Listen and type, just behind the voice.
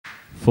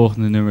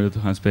volgende nummer dat we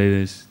gaan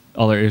spelen is het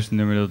allereerste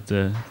nummer dat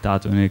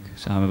Tato en ik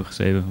samen hebben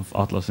geschreven. Of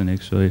Atlas en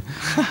ik, sorry.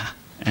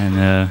 En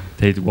het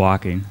heet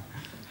Walking.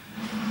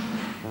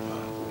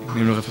 Ik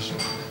neem nog even...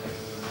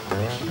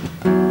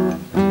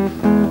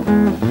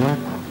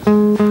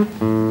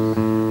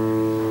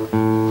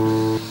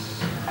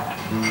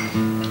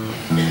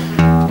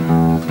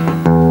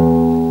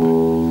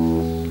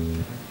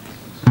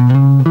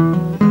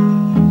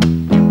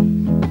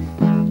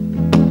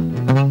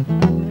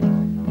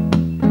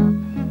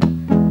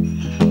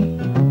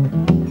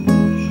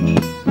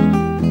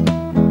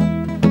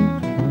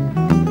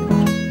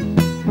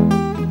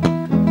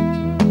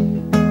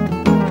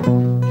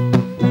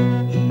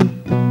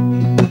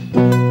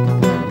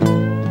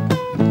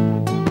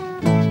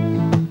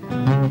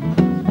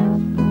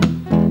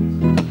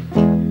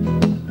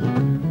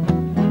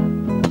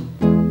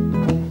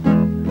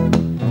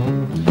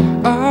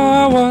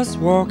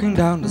 Walking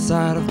down the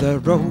side of the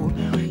road,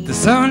 the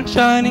sun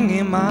shining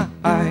in my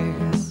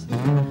eyes.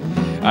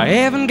 I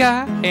haven't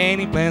got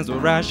any plans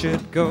where I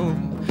should go.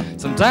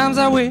 Sometimes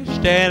I wish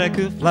that I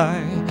could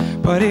fly,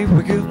 but if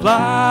we could fly,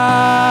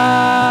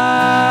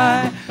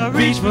 I'd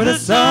reach for the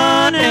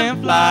sun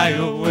and fly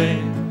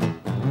away.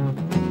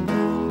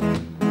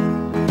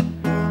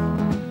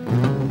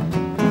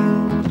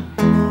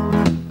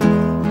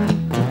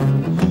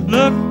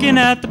 Looking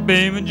at the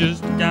pavement,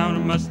 just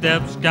counting my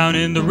steps,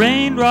 counting the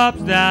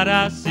raindrops that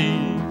I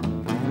see.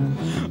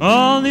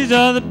 All these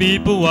other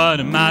people, what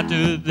am I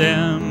to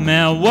them,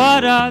 and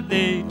what are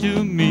they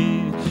to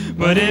me?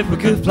 But if we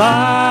could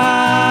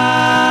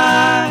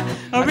fly,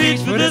 I'd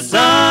reach for the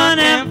sun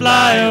and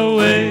fly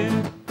away.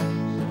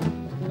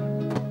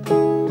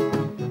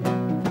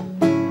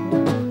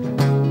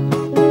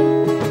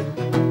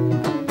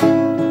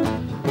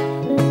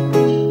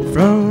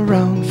 Throw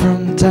around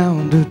from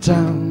town to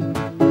town,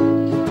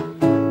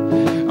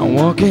 I'm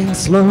walking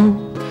slow,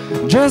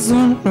 just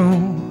don't know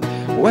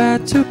where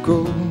to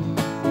go.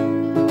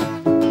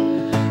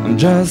 I'm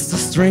just a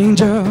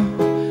stranger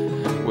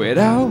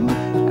without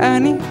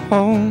any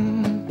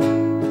home.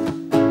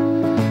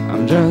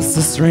 I'm just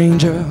a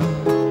stranger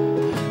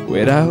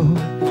without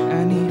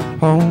any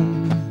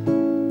home.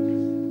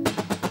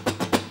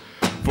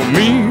 For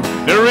me,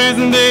 there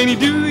isn't any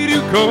duty to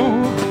go.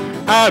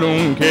 I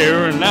don't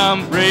care and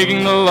I'm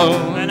breaking the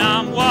law. And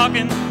I'm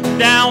walking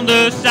down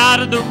the side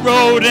of the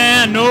road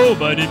and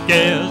nobody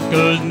cares,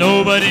 cause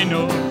nobody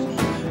knows.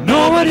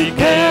 Nobody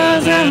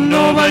cares and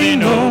nobody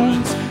knows.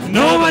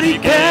 Nobody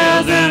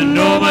cares and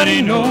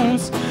nobody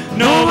knows.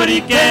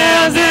 Nobody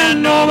cares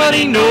and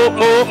nobody knows.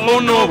 Oh,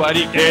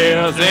 nobody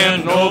cares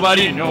and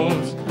nobody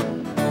knows.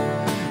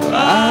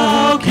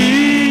 I'll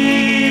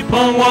keep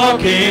on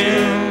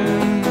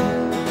walking.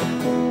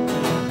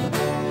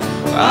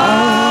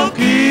 I'll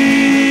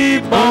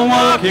keep on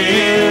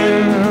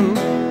walking.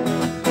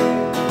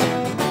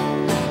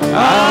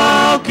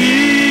 I'll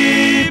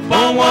keep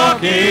on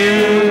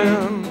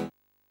walking.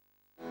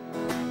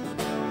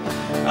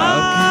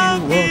 I'll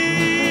keep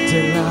walking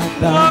till I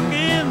die.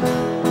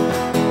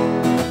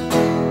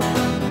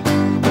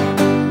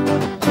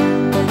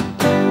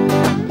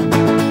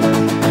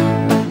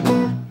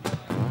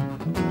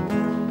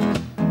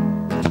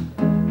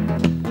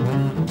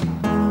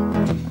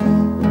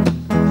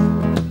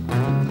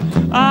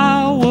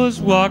 I was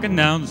walking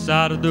down the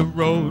side of the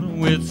road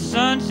with the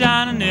sun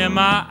shining in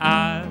my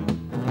eyes.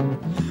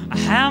 I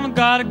haven't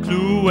got a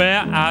clue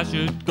where I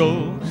should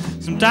go.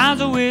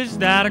 Sometimes I wish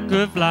that I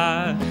could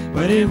fly,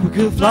 but if we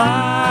could fly,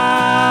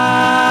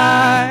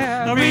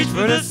 I'd reach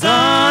for the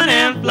sun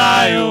and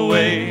fly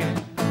away.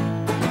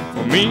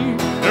 For me,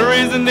 there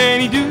isn't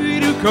any duty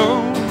to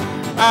go.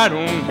 I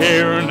don't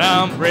care and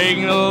I'm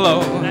breaking the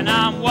law. And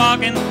I'm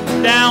walking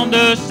down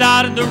the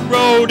side of the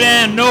road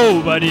and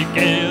nobody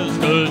cares,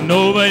 cause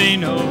nobody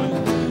knows.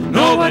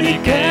 Nobody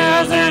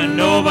cares and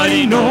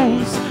nobody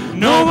knows.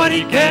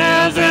 Nobody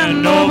cares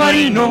and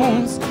nobody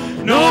knows.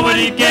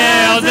 Nobody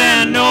cares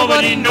and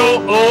nobody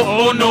knows.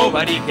 Oh,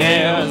 nobody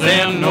cares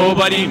and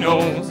nobody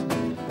knows.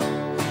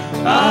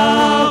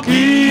 I'll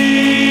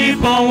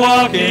keep on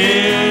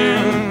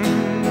walking.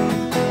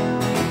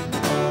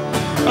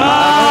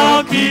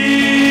 I'll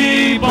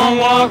keep on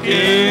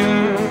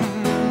walking.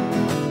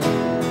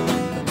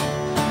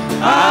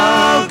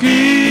 I'll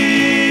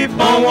keep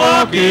on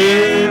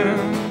walking.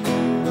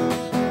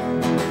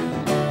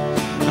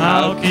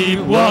 I'll keep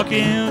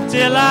walking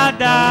till I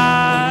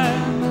die.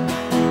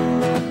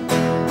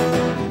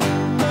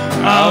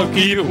 I'll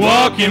keep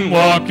walking,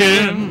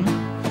 walking.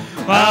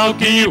 I'll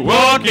keep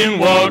walking,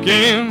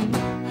 walking.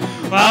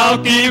 I'll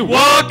keep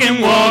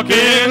walking,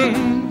 walking.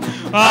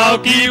 I'll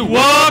keep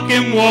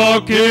walking,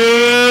 walking.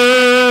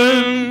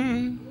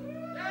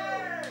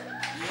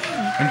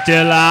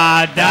 Until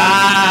I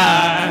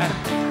die.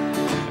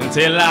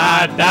 Until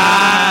I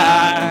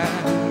die.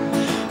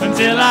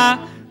 Until I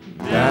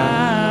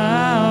die.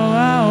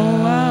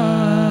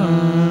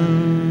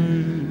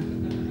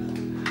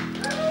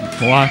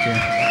 Walking.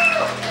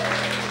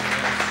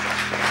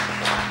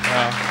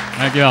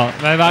 Dankjewel.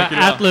 Wij waren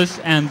Atlas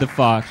and the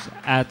Fox.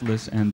 Atlas and